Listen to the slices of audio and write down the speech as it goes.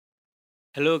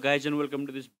Hello, guys, and welcome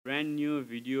to this brand new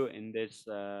video in this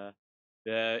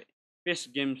the fish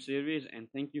game series. And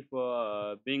thank you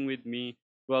for being with me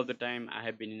throughout the time I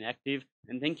have been inactive.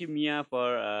 And thank you, Mia,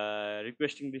 for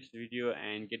requesting this video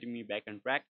and getting me back on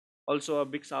track. Also, a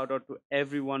big shout out to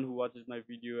everyone who watches my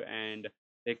video and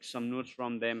takes some notes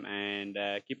from them and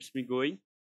keeps me going.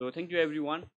 So, thank you,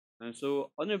 everyone. And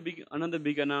so, another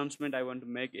big announcement I want to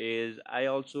make is I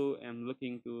also am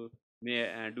looking to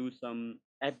do some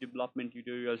app development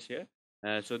tutorials here.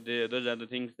 Those are the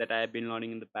things that I have been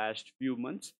learning in the past few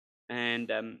months,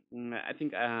 and I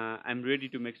think I'm ready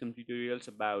to make some tutorials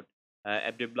about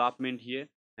app development here.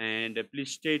 And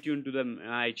please stay tuned to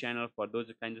my channel for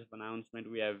those kinds of announcement.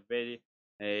 We are very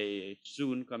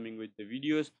soon coming with the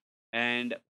videos,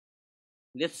 and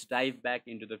let's dive back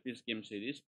into the fish game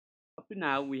series. Up to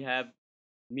now, we have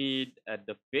made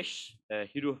the fish, the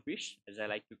hero fish, as I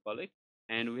like to call it,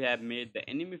 and we have made the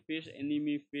enemy fish.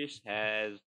 Enemy fish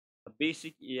has a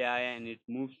basic AI and it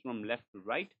moves from left to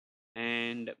right.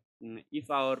 And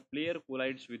if our player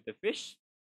collides with the fish,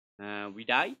 we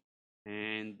die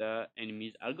and the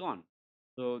enemies are gone.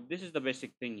 So this is the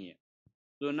basic thing here.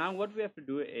 So now what we have to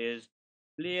do is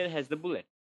player has the bullet.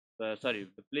 The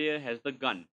player has the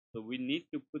gun. So we need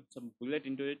to put some bullet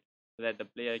into it so that the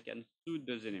player can shoot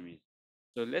those enemies.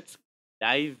 So let's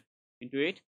dive into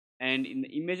it. And in the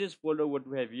images folder, what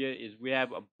we have here is we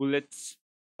have a bullets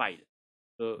file.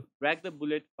 So drag the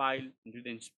bullet file into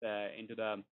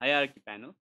the hierarchy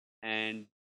panel, and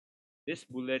this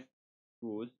bullet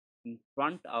goes in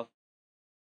front of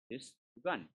this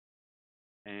gun.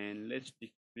 And let's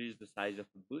decrease the size of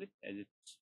the bullet as it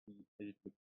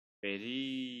looks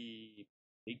very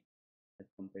big as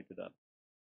compared to the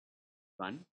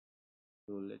gun.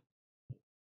 So let's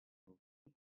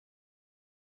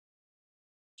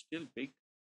still big.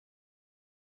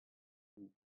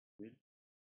 Will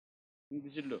think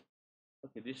this will do.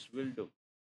 Okay, this will do.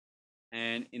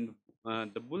 And in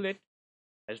the bullet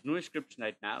has no scripts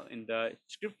right now. In the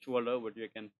scripts folder, what you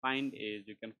can find is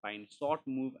you can find short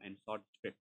move and short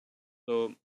script.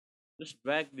 So just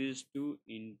drag these two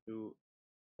into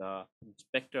the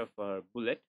inspector for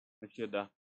bullet. Make sure the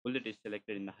bullet is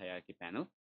selected in the hierarchy panel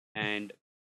and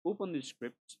open the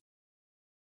scripts.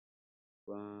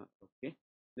 Okay,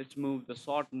 let's move the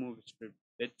short move script.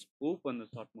 Let's open the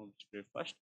short move script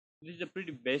first. This is a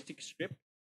pretty basic script.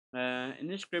 In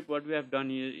this script, what we have done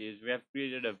here is we have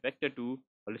created a vector2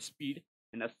 called speed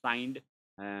and assigned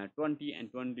 20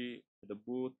 and 20 to the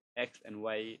both x and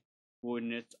y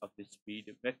coordinates of the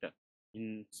speed vector.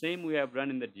 In same we have run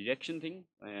in the direction thing.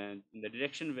 And in the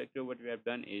direction vector, what we have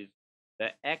done is the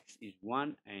x is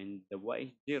 1 and the y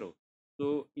is 0.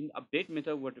 So in update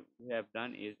method, what we have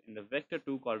done is in the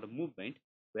vector2 called the movement,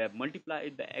 we have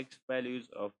multiplied the x values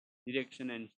of direction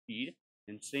and speed,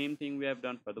 and same thing we have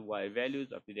done for the y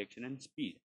values of direction and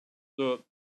speed. So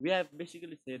we have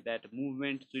basically said that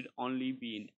movement should only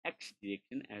be in x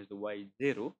direction as the y is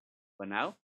 0 for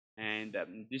now, and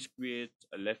this creates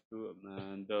a left to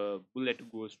the bullet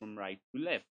goes from right to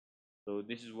left. So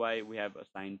this is why we have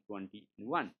assigned 20 and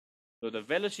 1. So the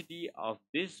velocity of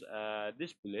this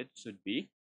bullet should be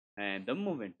the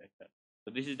movement vector.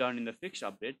 So this is done in the fixed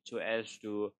update so as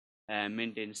to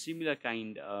maintain similar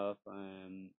kind of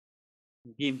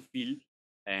game feel.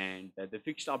 And the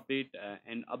fixed update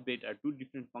and update are two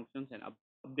different functions, and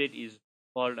update is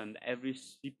called on every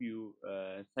CPU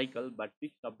cycle, but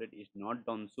fixed update is not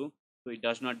done so it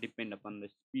does not depend upon the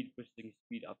processing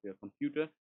speed of your computer,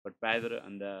 but rather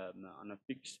on a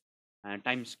fixed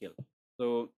time scale.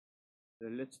 So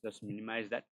let's just minimize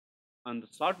that. On the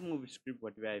short move script,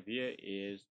 what we have here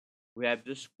is we have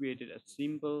just created a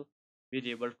simple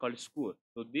variable called score.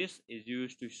 So this is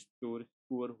used to store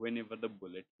score whenever the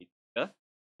bullet hits the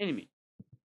enemy.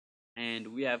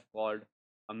 And we have called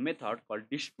a method called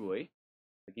destroy.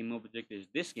 The game object is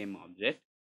this game object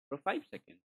for 5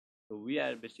 seconds. So we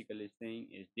are basically saying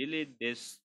is delete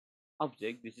this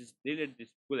object. This is delete this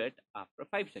bullet after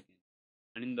 5 seconds.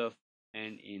 And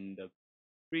in the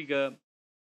trigger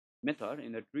method,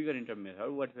 in the trigger inter method,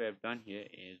 what we have done here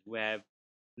is we have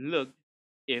looked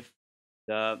if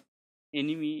the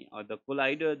enemy or the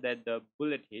collider that the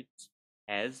bullet hits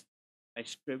has a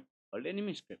script called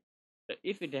enemy script. So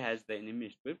if it has the enemy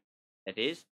script, that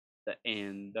is the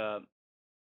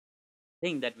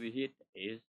thing that we hit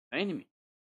is the enemy.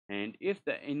 And if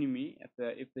the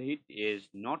hit is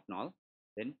not null,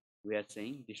 then we are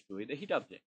saying destroy the hit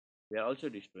object. We are also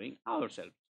destroying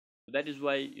ourselves. So that is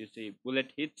why you see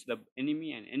bullet hits the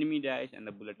enemy and enemy dies and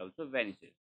the bullet also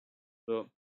vanishes. So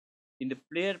in the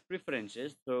player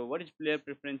preferences, so what is player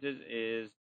preferences is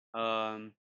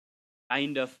um,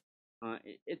 kind of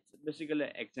it's basically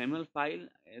a XML file.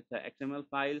 It's a XML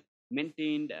file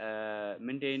maintained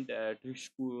to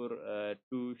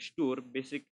store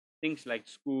basic things like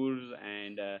scores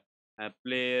and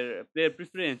player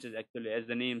preferences. Actually, as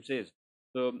the name says.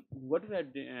 So what we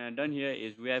have done here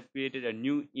is we have created a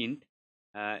new int,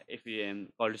 if we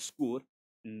called score,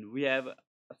 and we have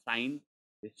assigned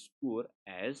the score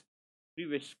as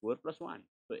previous score plus one.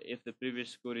 So if the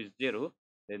previous score is zero,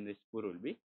 then the score will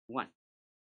be one.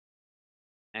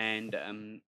 And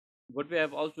what we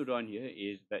have also done here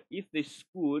is that if the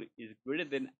score is greater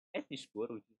than any score,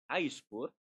 which is high score,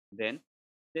 then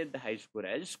set the high score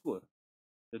as score.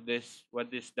 So this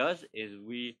what this does is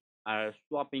we are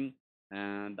swapping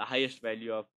the highest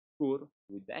value of score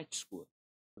with that score,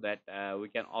 so that we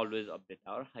can always update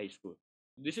our high score.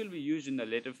 This will be used in the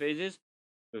later phases.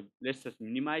 So let's just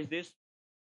minimize this.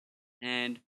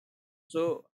 And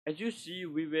so as you see,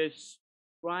 we were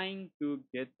trying to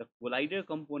get the collider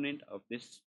component of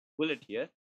this bullet here,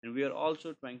 and we are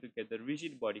also trying to get the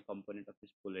rigid body component of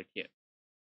this bullet here.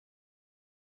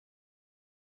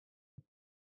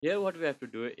 Here what we have to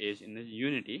do is in the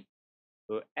Unity,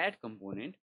 so add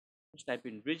component, just type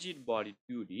in rigid body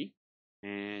 2D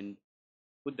and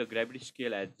put the gravity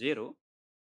scale at 0.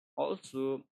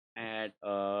 Also add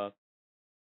a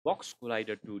box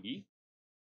collider 2D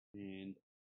and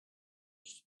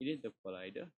it is the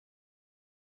collider.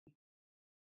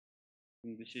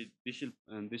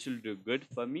 This will do good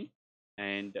for me.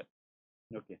 And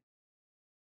okay,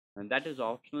 and that is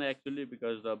optional actually,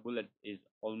 because the bullet is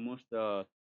almost a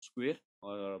square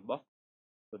or a box,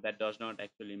 so that does not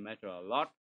actually matter a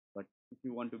lot. But if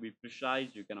you want to be precise,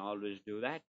 you can always do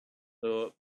that.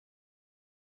 So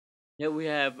here we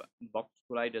have box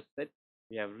collider set,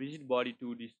 we have rigid body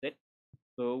 2D set.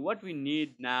 So what we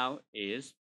need now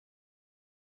is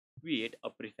create a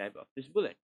prefab of this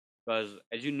bullet, because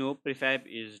as you know, prefab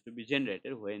is to be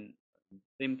generated when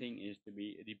same thing is to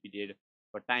be repeated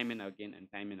for time and again and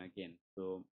time and again.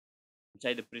 So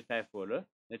inside the prefab folder,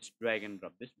 let's drag and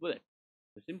drop this bullet.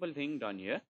 The simple thing done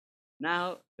here.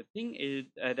 Now the thing is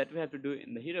that we have to do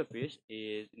in the hero face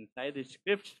is inside the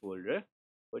scripts folder.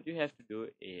 What you have to do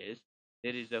is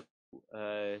there is a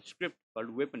script called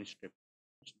weapon script.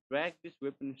 Just drag this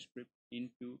weapon script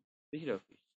into the hero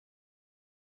face.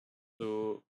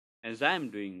 So as I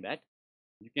am doing that,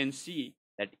 you can see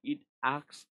that it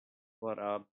asks for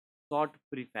a sort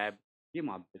prefab game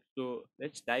object. So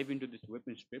let's dive into this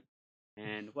weapon script.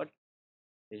 And what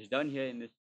is done here in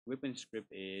this weapon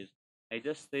script is I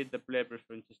just set the player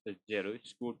preferences to 0,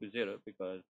 score to 0,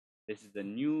 because this is a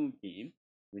new game.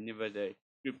 Whenever the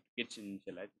script gets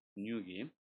initialized, it's a new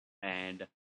game. And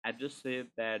I just say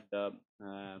that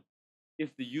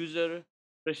if the user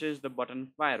presses the button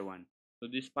fire one, so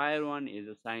this fire one is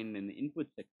assigned in the input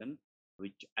section,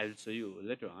 which I'll show you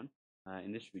later on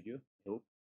in this video, I hope.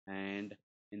 And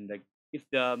in the if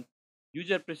the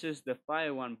user presses the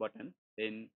fire one button,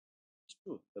 then it's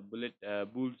true. The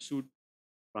bull shoot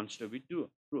runs to be true.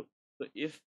 So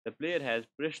if the player has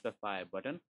pressed the fire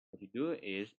button, what you do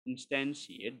is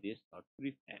instantiate this short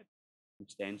prefab.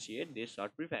 Instantiate this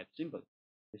short prefab. Simple.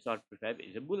 The short prefab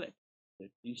is a bullet. So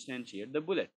instantiate the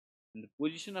bullet. And the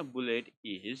position of bullet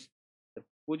is the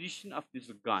position of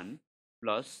this gun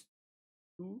plus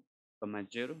 2,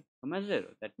 0, 0.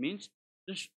 That means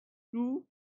just 2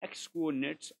 x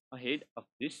coordinates ahead of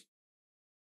this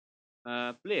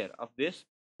player of this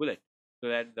bullet, so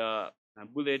that the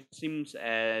bullet seems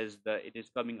as it is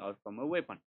coming out from a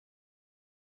weapon.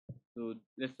 So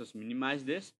let's just minimize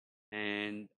this,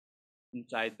 and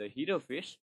inside the hero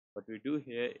face, what we do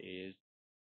here is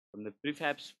from the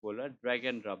prefabs folder, drag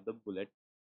and drop the bullet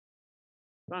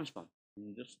transform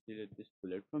and just delete this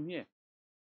bullet from here.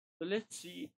 So let's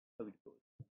see how it goes.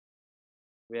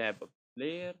 We have a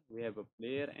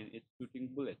player and it's shooting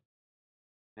bullets.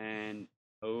 And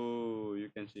oh, you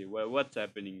can see what's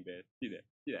happening there. See that?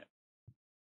 You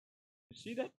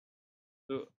see that?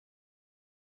 So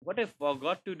what I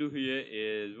forgot to do here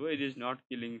is, where it is not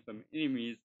killing some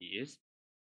enemies, is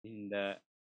in the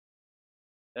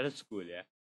that is cool, yeah.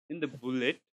 In the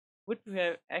bullet, what we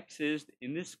have accessed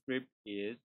in this script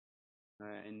is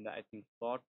in the I think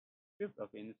sort script.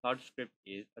 Okay, in the sort script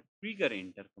is a trigger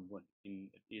enter component.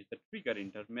 Is the trigger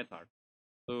enter method.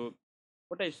 So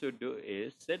what I should do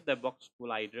is set the box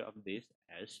collider of this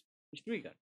as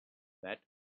trigger. That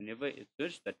whenever it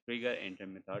search, the trigger enter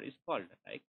method is called.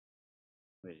 Like,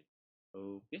 wait,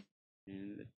 okay,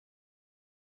 and let's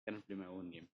cannot play my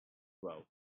own game. Wow.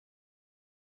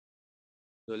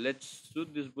 So let's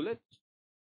shoot this bullet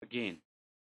again.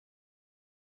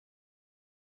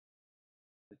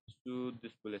 Let's shoot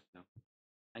this bullet now.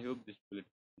 I hope this bullet.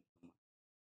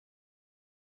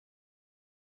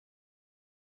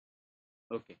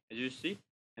 Okay, as you see,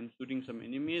 I'm shooting some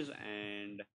enemies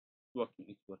and it's working.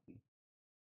 It's working.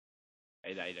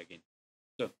 I died again.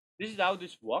 So this is how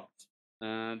this works.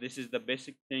 This is the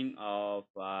basic thing of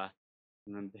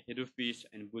the hero fish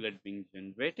and bullet being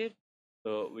generated.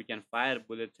 So we can fire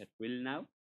bullets at will now.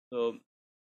 So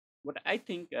what I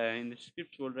think in the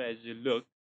scripts folder, as you look,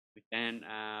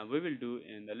 we will do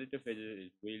in the later phases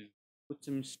is we'll put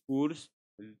some scores,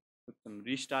 we'll put some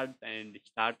restart and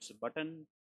starts button,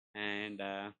 and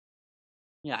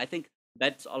yeah, I think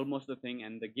that's almost the thing.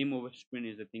 And the game over screen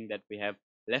is the thing that we have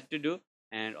left to do.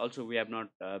 And also we have not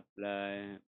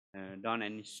done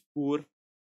any score.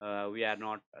 We are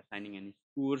not assigning any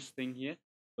scores thing here,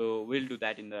 so we'll do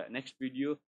that in the next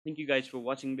video. Thank you guys for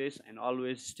watching this, and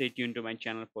always stay tuned to my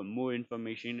channel for more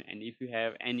information. And if you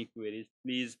have any queries,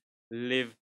 please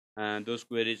leave those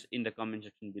queries in the comment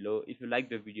section below. If you like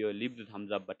the video, leave the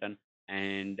thumbs up button.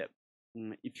 And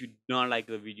if you don't like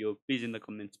the video, please in the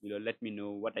comments below let me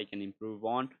know what I can improve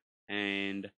on.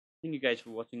 And thank you guys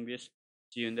for watching this.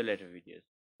 See you in the later videos.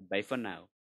 Bye for now.